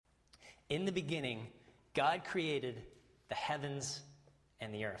In the beginning, God created the heavens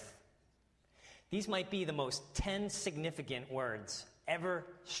and the earth. These might be the most 10 significant words ever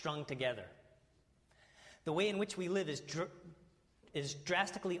strung together. The way in which we live is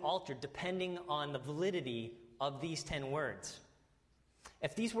drastically altered depending on the validity of these 10 words.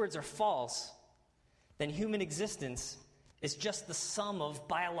 If these words are false, then human existence is just the sum of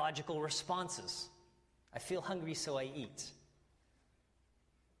biological responses. I feel hungry, so I eat.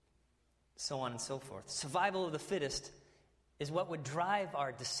 So on and so forth. Survival of the fittest is what would drive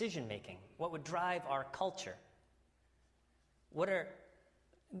our decision-making, what would drive our culture.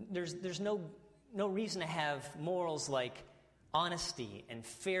 There's no reason to have morals like honesty and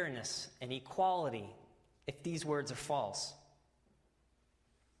fairness and equality if these words are false.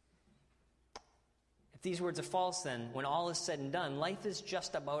 If these words are false, then, when all is said and done, life is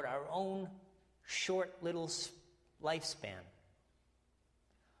just about our own short little lifespan.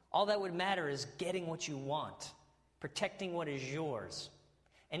 All that would matter is getting what you want, protecting what is yours.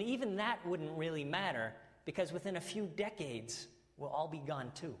 And even that wouldn't really matter, because within a few decades, we'll all be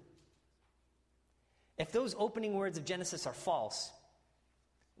gone too. If those opening words of Genesis are false,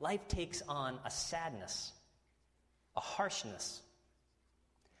 life takes on a sadness, a harshness,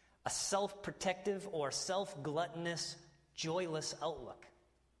 a self-protective or self-gluttonous, joyless outlook.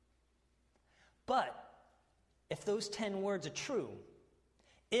 But if those 10 words are true,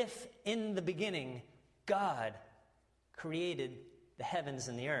 if in the beginning God created the heavens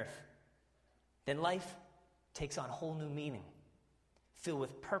and the earth, then life takes on whole new meaning, filled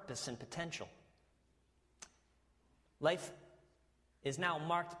with purpose and potential. Life is now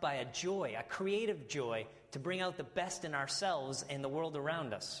marked by a joy, a creative joy, to bring out the best in ourselves and the world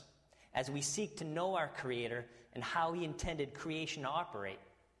around us as we seek to know our Creator and how He intended creation to operate.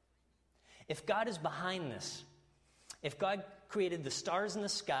 If God is behind this, if God created the stars in the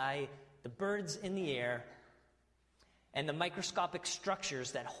sky, the birds in the air, and the microscopic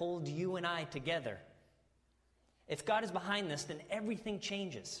structures that hold you and I together, if God is behind this, then everything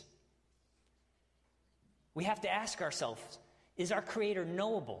changes. We have to ask ourselves, is our Creator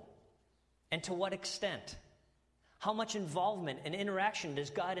knowable? And to what extent? How much involvement and interaction does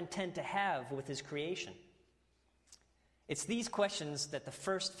God intend to have with His creation? It's these questions that the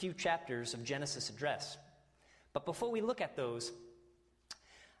first few chapters of Genesis address. But before we look at those,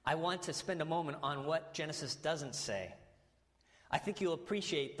 I want to spend a moment on what Genesis doesn't say. I think you'll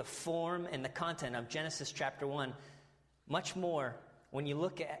appreciate the form and the content of Genesis chapter 1 much more when you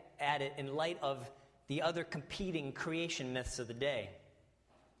look at it in light of the other competing creation myths of the day.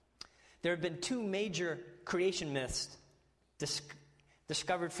 There have been two major creation myths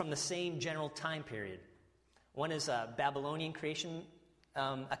discovered from the same general time period. One is a Babylonian creation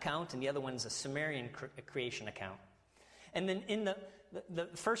account, and the other one is a Sumerian creation account. And then in the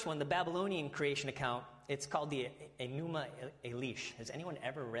first one, the Babylonian creation account, it's called the Enuma Elish. Has anyone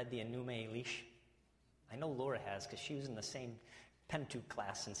ever read the Enuma Elish? I know Laura has, because she was in the same Pentateuch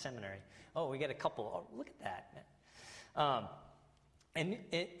class in seminary. Oh, we got a couple. Oh, look at that. And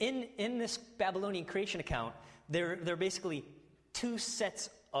in this Babylonian creation account, there are basically two sets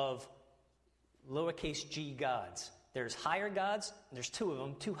of lowercase g gods. There's higher gods. There's two of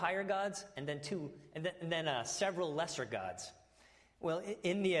them, two higher gods, and then several lesser gods. Well,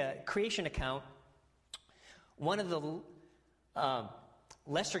 in the creation account, one of the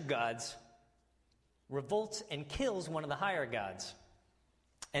lesser gods revolts and kills one of the higher gods,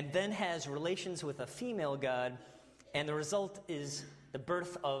 and then has relations with a female god, and the result is the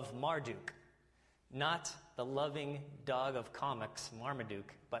birth of Marduk. Not the loving dog of comics,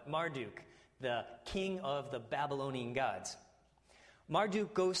 Marmaduke, but Marduk, the king of the Babylonian gods.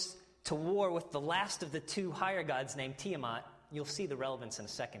 Marduk goes to war with the last of the two higher gods named Tiamat. You'll see the relevance in a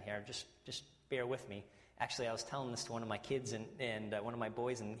second here. Just bear with me. Actually, I was telling this to one of my kids and one of my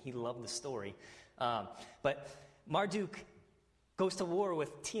boys, and he loved the story. But Marduk goes to war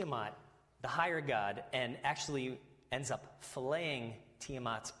with Tiamat, the higher god, and actually ends up filleting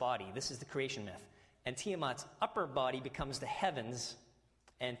Tiamat's body. This is the creation myth. And Tiamat's upper body becomes the heavens,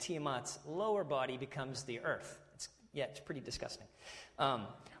 and Tiamat's lower body becomes the earth. It's pretty disgusting.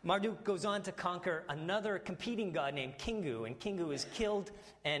 Marduk goes on to conquer another competing god named Kingu, and Kingu is killed,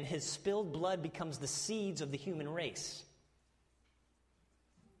 and his spilled blood becomes the seeds of the human race.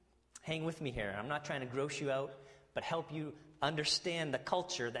 Hang with me here. I'm not trying to gross you out, but help you understand the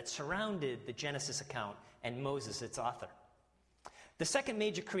culture that surrounded the Genesis account and Moses, its author. The second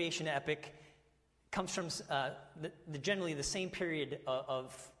major creation epic comes from generally the same period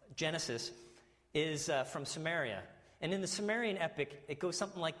of Genesis, is from Sumeria. And in the Sumerian epic, it goes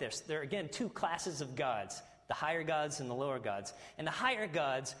something like this. There are, again, two classes of gods. the higher gods and the lower gods. And the higher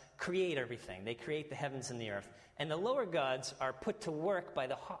gods create everything. They create the heavens and the earth. And the lower gods are put to work by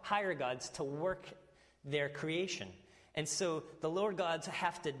the higher gods to work their creation. And so the lower gods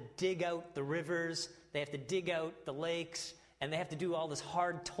have to dig out the rivers, they have to dig out the lakes, and they have to do all this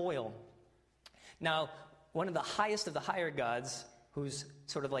hard toil. Now, one of the highest of the higher gods, who's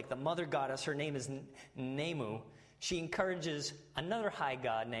sort of like the mother goddess, her name is Nemu, she encourages another high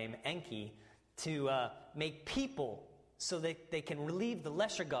god named Enki to make people so that they can relieve the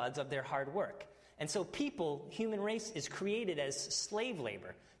lesser gods of their hard work. And so people, human race, is created as slave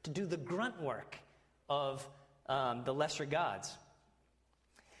labor to do the grunt work of the lesser gods.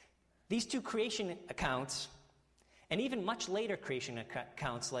 These two creation accounts, and even much later creation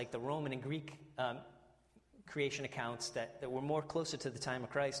accounts like the Roman and Greek creation accounts that were more closer to the time of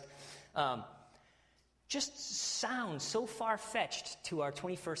Christ, just sound so far-fetched to our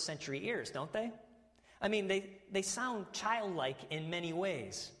 21st century ears, don't they? I mean, they sound childlike in many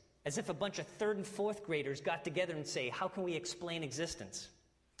ways, as if a bunch of 3rd and 4th graders got together and say, how can we explain existence?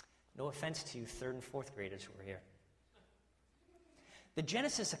 No offense to you 3rd and 4th graders who are here. The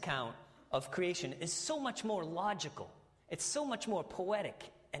Genesis account of creation is so much more logical. It's so much more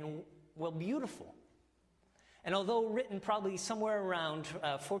poetic and, well, beautiful. And although written probably somewhere around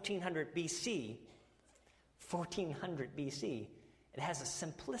 1400 BC, it has a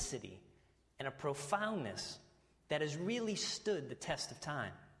simplicity and a profoundness that has really stood the test of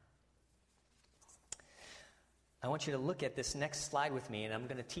time. I want you to look at this next slide with me, and I'm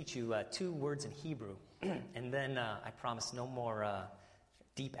going to teach you 2 words in Hebrew, and then I promise no more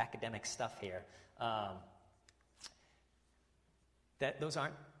deep academic stuff here. Those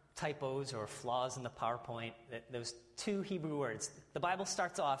aren't typos or flaws in the PowerPoint. Those 2 Hebrew words. The Bible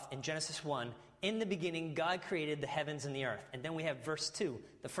starts off in Genesis 1, in the beginning God created the heavens and the earth. And then we have verse 2.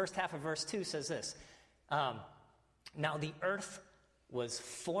 The first half of verse 2 says this. Now the earth was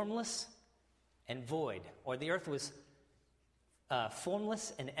formless and void, or the earth was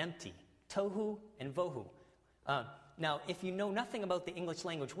formless and empty, tohu and vohu. Now, if you know nothing about the English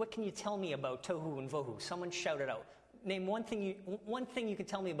language, what can you tell me about tohu and vohu? Someone shout it out. Name one thing you can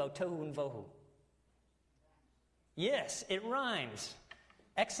tell me about tohu and vohu. Yes, it rhymes.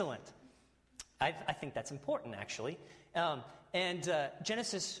 Excellent. I think that's important, actually.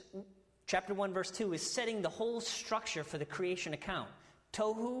 Genesis chapter 1, verse 2 is setting the whole structure for the creation account.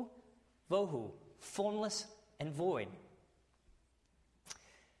 Tohu, vohu, formless and void.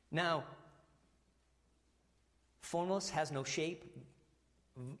 Now, formless has no shape,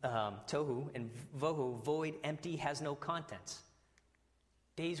 tohu, and vohu, void, empty, has no contents.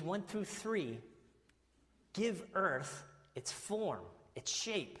 Days 1 through 3 give earth its form, its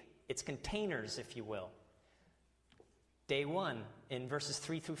shape, its containers, if you will. Day 1, in verses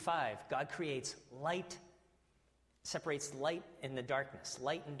 3 through 5, God creates light, separates light and the darkness,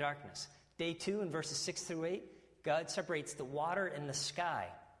 light and darkness. Day 2, in verses 6 through 8, God separates the water and the sky.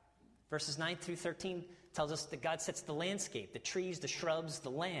 Verses 9 through 13 tells us that God sets the landscape, the trees, the shrubs, the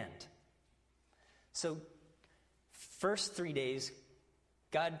land. So, first 3 days,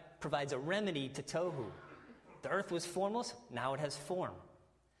 God provides a remedy to tohu. The earth was formless, now it has form.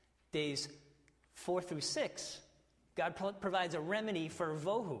 Days 4 through 6, God provides a remedy for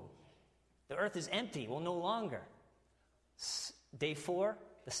vohu. The earth is empty, well, no longer. Day 4,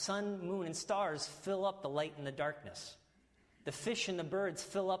 the sun, moon, and stars fill up the light and the darkness. The fish and the birds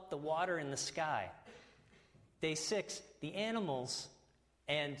fill up the water in the sky. Day 6, the animals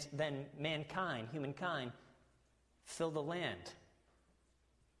and then mankind, humankind, fill the land.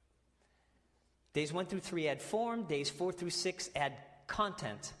 Days 1 through 3 add form. Days 4 through 6 add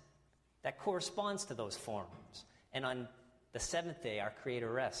content that corresponds to those forms. And on the 7th day, our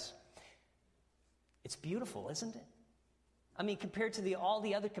Creator rests. It's beautiful, isn't it? I mean, compared to all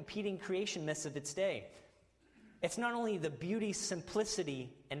the other competing creation myths of its day, it's not only the beauty, simplicity,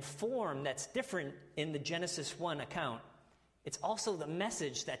 and form that's different in the Genesis 1 account, it's also the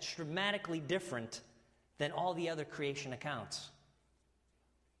message that's dramatically different than all the other creation accounts.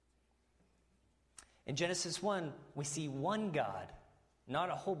 In Genesis 1, we see one God, not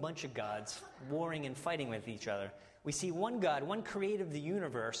a whole bunch of gods warring and fighting with each other. We see one God, one creator of the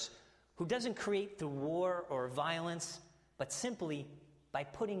universe, who doesn't create through war or violence, but simply by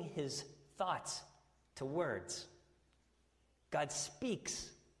putting his thoughts to words. God speaks,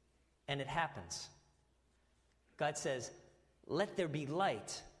 and it happens. God says, "Let there be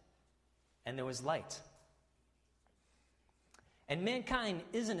light," and there was light. And mankind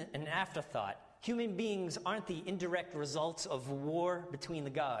isn't an afterthought. Human beings aren't the indirect results of war between the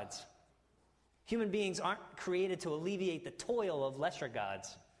gods. Human beings aren't created to alleviate the toil of lesser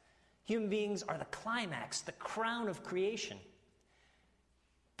gods. Human beings are the climax, the crown of creation.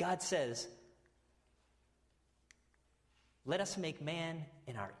 God says, let us make man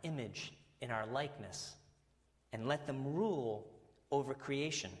in our image, in our likeness, and let them rule over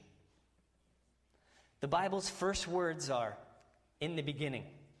creation. The Bible's first words are, in the beginning.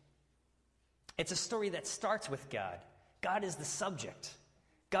 It's a story that starts with God. God is the subject.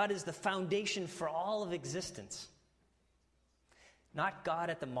 God is the foundation for all of existence. Not God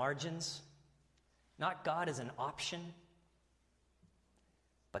at the margins, not God as an option,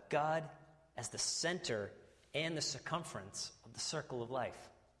 but God as the center and the circumference of the circle of life.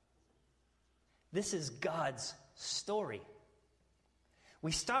 This is God's story.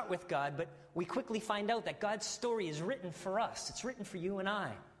 We start with God, but we quickly find out that God's story is written for us. It's written for you and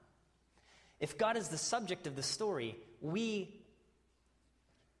I. If God is the subject of the story, we,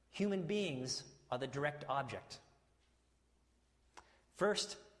 human beings, are the direct object.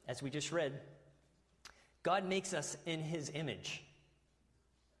 First, as we just read, God makes us in His image,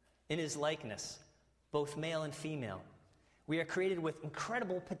 in His likeness, both male and female. We are created with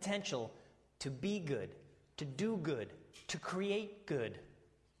incredible potential to be good, to do good, to create good.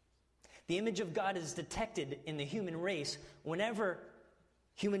 The image of God is detected in the human race whenever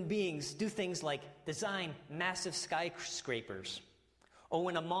human beings do things like design massive skyscrapers, or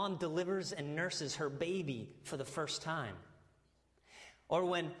when a mom delivers and nurses her baby for the first time, or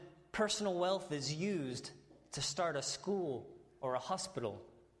when personal wealth is used to start a school or a hospital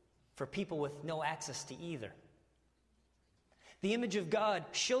for people with no access to either. The image of God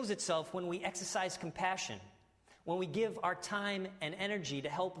shows itself when we exercise compassion, when we give our time and energy to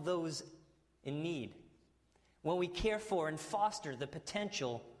help those in need, when we care for and foster the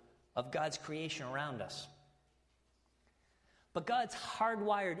potential of God's creation around us. But God's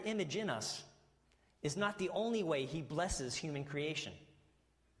hardwired image in us is not the only way He blesses human creation.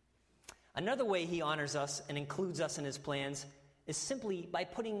 Another way He honors us and includes us in His plans is simply by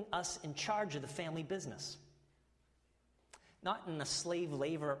putting us in charge of the family business. Not in a slave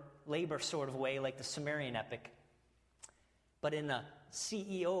labor sort of way like the Sumerian epic, but in a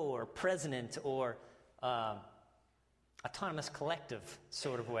CEO or president or autonomous collective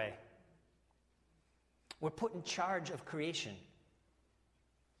sort of way. We're put in charge of creation,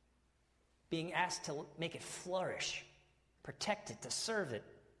 being asked to make it flourish, protect it, to serve it,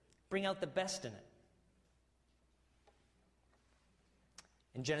 bring out the best in it.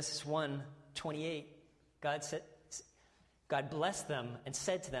 In Genesis 1:28, God blessed them and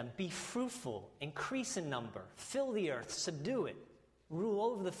said to them, "Be fruitful, increase in number, fill the earth, subdue it, rule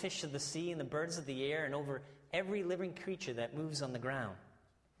over the fish of the sea and the birds of the air and over every living creature that moves on the ground."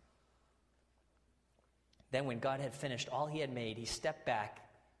 Then when God had finished all He had made, He stepped back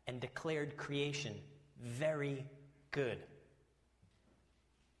and declared creation very good.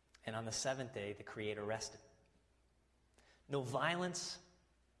 And on the seventh day, the Creator rested. No violence,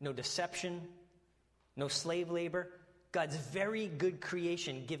 no deception, no slave labor. God's very good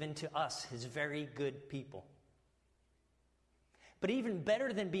creation given to us, His very good people. But even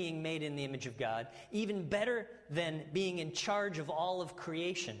better than being made in the image of God, even better than being in charge of all of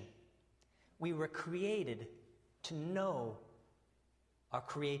creation, we were created to know our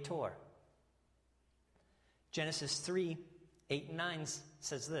Creator. Genesis 3:8 and 9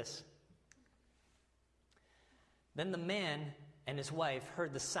 says this. Then the man and his wife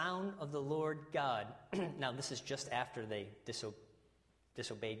heard the sound of the Lord God. Now, this is just after they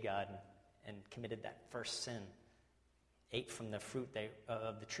disobeyed God and committed that first sin, ate from the fruit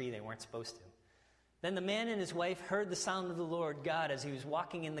of the tree they weren't supposed to. Then the man and his wife heard the sound of the Lord God as He was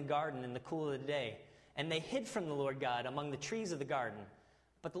walking in the garden in the cool of the day, and they hid from the Lord God among the trees of the garden.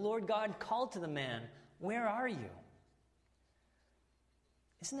 But the Lord God called to the man, "Where are you?"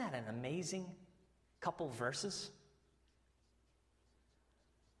 Isn't that an amazing couple verses?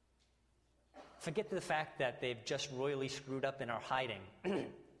 Forget the fact that they've just royally screwed up and are hiding.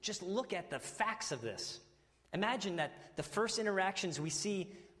 Just look at the facts of this. Imagine that the first interactions we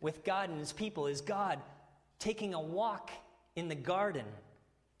see with God and His people is God taking a walk in the garden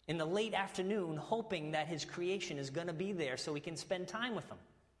in the late afternoon, hoping that His creation is going to be there so He can spend time with them.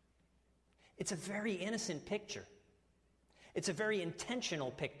 It's a very innocent picture. It's a very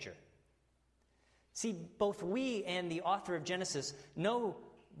intentional picture. See, both we and the author of Genesis know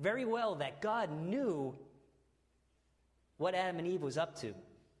very well that God knew what Adam and Eve was up to.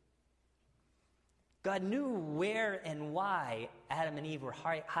 God knew where and why Adam and Eve were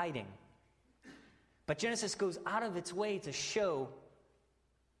hiding. But Genesis goes out of its way to show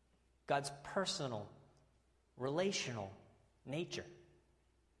God's personal, relational nature.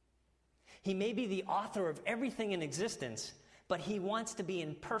 He may be the author of everything in existence, but he wants to be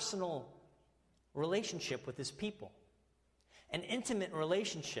in personal relationship with his people. An intimate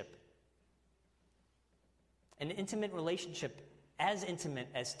relationship as intimate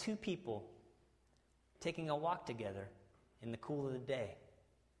as two people taking a walk together in the cool of the day.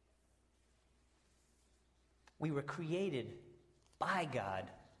 We were created by God,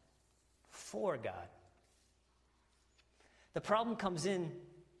 for God. The problem comes in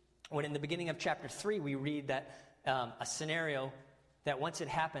when in the beginning of chapter 3 we read that a scenario that once it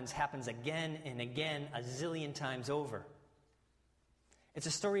happens again and again a zillion times over. It's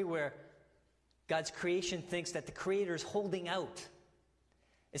a story where God's creation thinks that the Creator is holding out,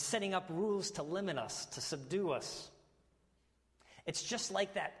 is setting up rules to limit us, to subdue us. It's just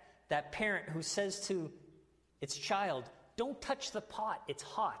like that parent who says to its child, "Don't touch the pot, it's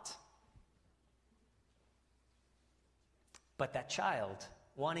hot." But that child,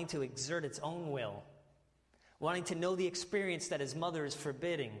 wanting to exert its own will, wanting to know the experience that his mother is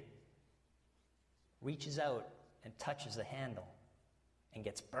forbidding, reaches out and touches the handle and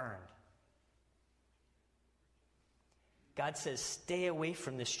gets burned. God says, stay away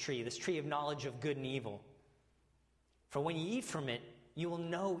from this tree of knowledge of good and evil. For when you eat from it, you will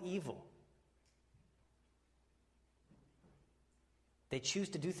know evil. They choose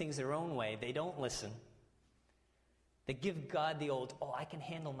to do things their own way. They don't listen. They give God the old, I can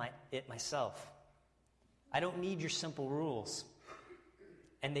handle it myself. I don't need your simple rules.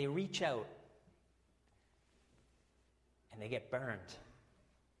 And they reach out and they get burned.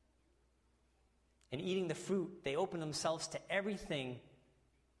 In eating the fruit, they open themselves to everything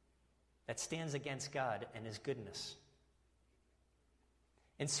that stands against God and his goodness.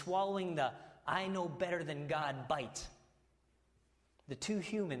 In swallowing the "I know better than God" bite, the two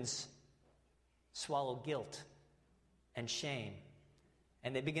humans swallow guilt and shame,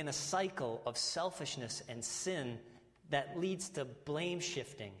 and they begin a cycle of selfishness and sin that leads to blame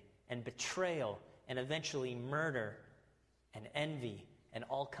shifting and betrayal and eventually murder and envy and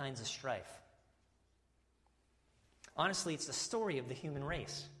all kinds of strife. Honestly, it's the story of the human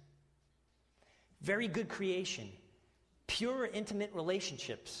race. Very good creation, pure, intimate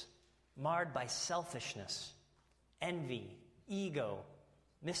relationships marred by selfishness, envy, ego,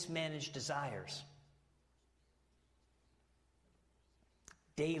 mismanaged desires.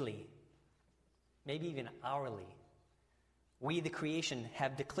 Daily, maybe even hourly, we, the creation,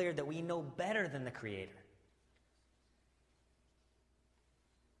 have declared that we know better than the Creator.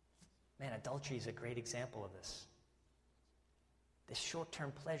 Man, adultery is a great example of this. This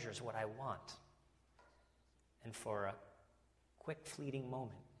short-term pleasure is what I want. And for a quick, fleeting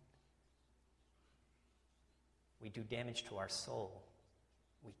moment, we do damage to our soul.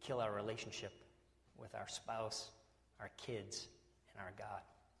 We kill our relationship with our spouse, our kids, and our God.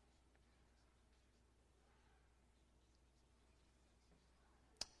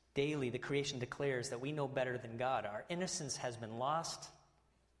 Daily, the creation declares that we know better than God. Our innocence has been lost.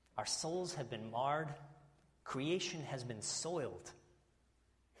 Our souls have been marred. Creation has been soiled.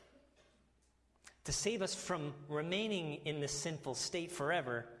 To save us from remaining in this sinful state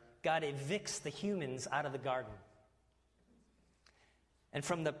forever, God evicts the humans out of the garden. And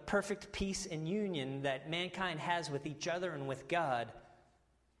from the perfect peace and union that mankind has with each other and with God,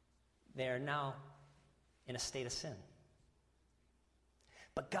 they are now in a state of sin.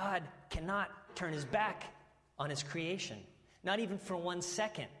 But God cannot turn his back on his creation, not even for 1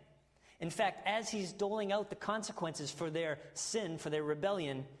 second. In fact, as he's doling out the consequences for their sin, for their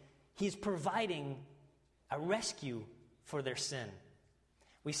rebellion, he's providing a rescue for their sin.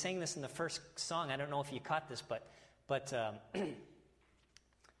 We sang this in the first song. I don't know if you caught this, but let's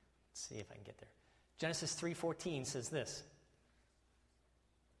see if I can get there. Genesis 3:14 says this.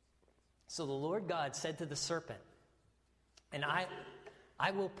 So the Lord God said to the serpent, "And I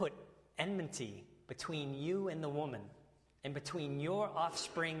will put enmity between you and the woman, and between your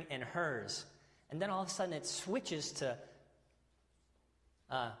offspring and hers." And then all of a sudden it switches to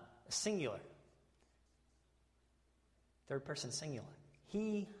singular. Third person singular.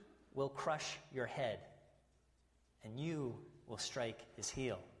 "He will crush your head, and you will strike his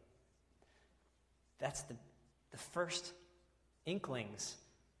heel." That's the first inklings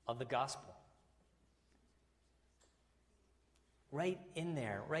of the gospel. Right in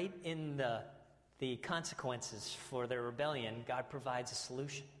there, right in the consequences for their rebellion, God provides a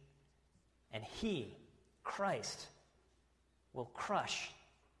solution. And he, Christ, will crush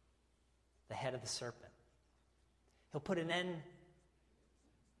the head of the serpent. He'll put an end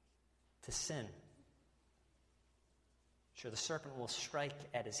to sin. Sure, the serpent will strike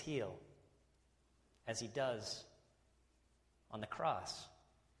at his heel, as he does on the cross.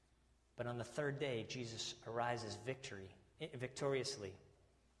 But on the third day, Jesus arises victory victoriously,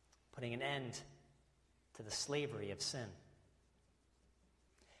 putting an end to the slavery of sin.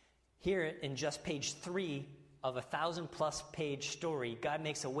 Here in just page 3 of a 1,000-plus page story, God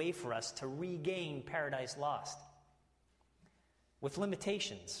makes a way for us to regain paradise lost. With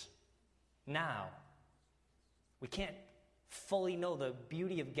limitations. Now, we can't fully know the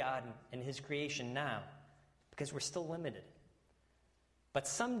beauty of God and His creation now because we're still limited. But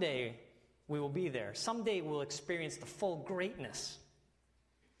someday we will be there. Someday we'll experience the full greatness,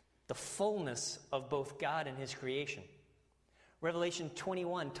 the fullness of both God and His creation. Revelation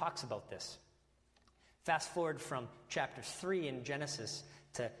 21 talks about this. Fast forward from chapter 3 in Genesis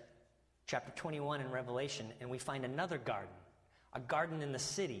to chapter 21 in Revelation, and we find another garden, a garden in the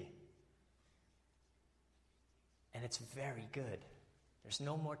city. And it's very good. There's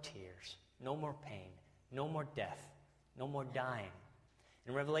no more tears, no more pain, no more death, no more dying.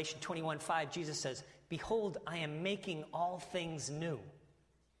 In Revelation 21:5, Jesus says, "Behold, I am making all things new."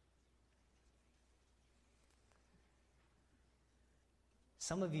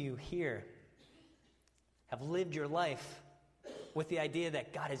 Some of you here have lived your life with the idea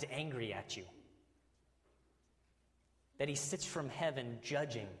that God is angry at you, that He sits from heaven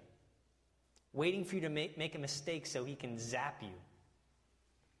judging, waiting for you to make a mistake so He can zap you.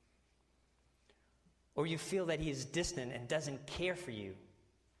 Or you feel that He is distant and doesn't care for you,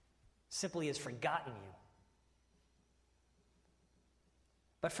 simply has forgotten you.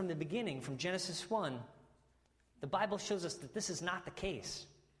 But from the beginning, from Genesis 1, the Bible shows us that this is not the case.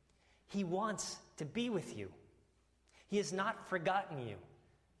 He wants to be with you. He has not forgotten you.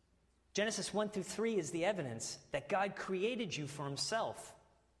 Genesis 1 through 3 is the evidence that God created you for Himself.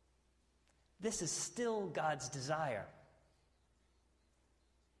 This is still God's desire.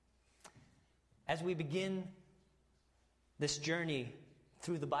 As we begin this journey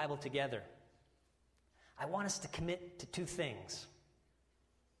through the Bible together, I want us to commit to two things.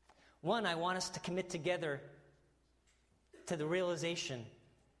 One, I want us to commit together to the realization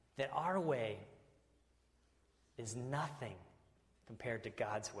that our way is nothing compared to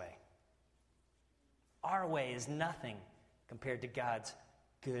God's way. Our way is nothing compared to God's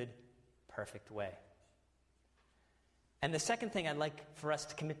good, perfect way. And the second thing I'd like for us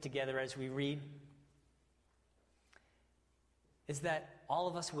to commit together as we read is that all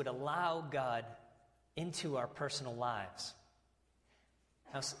of us would allow God into our personal lives.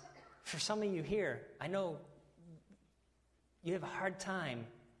 Now, for some of you here, I know you have a hard time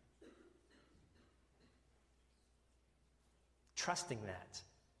trusting that,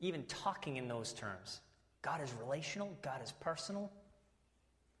 even talking in those terms. God is relational, God is personal.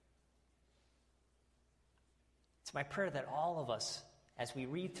 It's my prayer that all of us, as we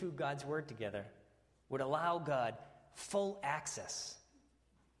read through God's Word together, would allow God full access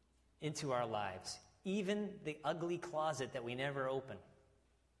into our lives, even the ugly closet that we never open,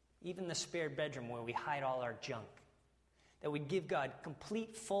 even the spare bedroom where we hide all our junk, that we'd give God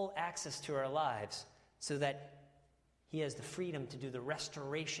complete, full access to our lives so that He has the freedom to do the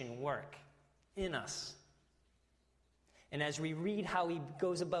restoration work in us. And as we read how He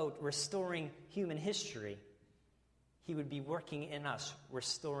goes about restoring human history, He would be working in us,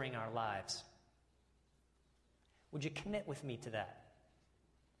 restoring our lives. Would you commit with me to that?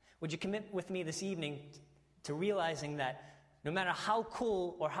 Would you commit with me this evening to realizing that no matter how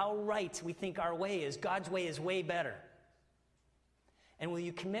cool or how right we think our way is, God's way is way better? And will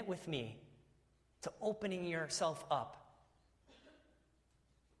you commit with me to opening yourself up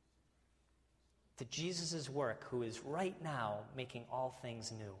to Jesus' work, who is right now making all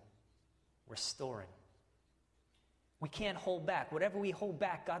things new, restoring? We can't hold back. Whatever we hold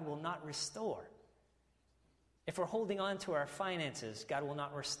back, God will not restore. If we're holding on to our finances, God will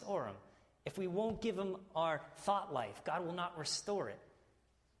not restore them. If we won't give Him our thought life, God will not restore it.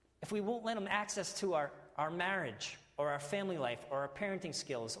 If we won't let Him access to our marriage or our family life or our parenting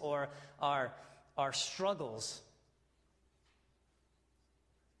skills or our struggles,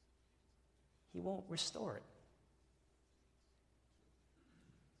 He won't restore it.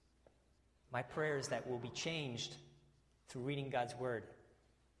 My prayer is that we'll be changed through reading God's Word.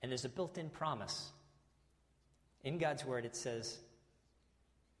 And there's a built-in promise. In God's Word it says,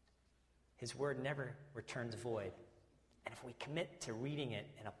 His Word never returns void. And if we commit to reading it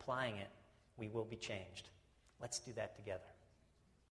and applying it, we will be changed. Let's do that together.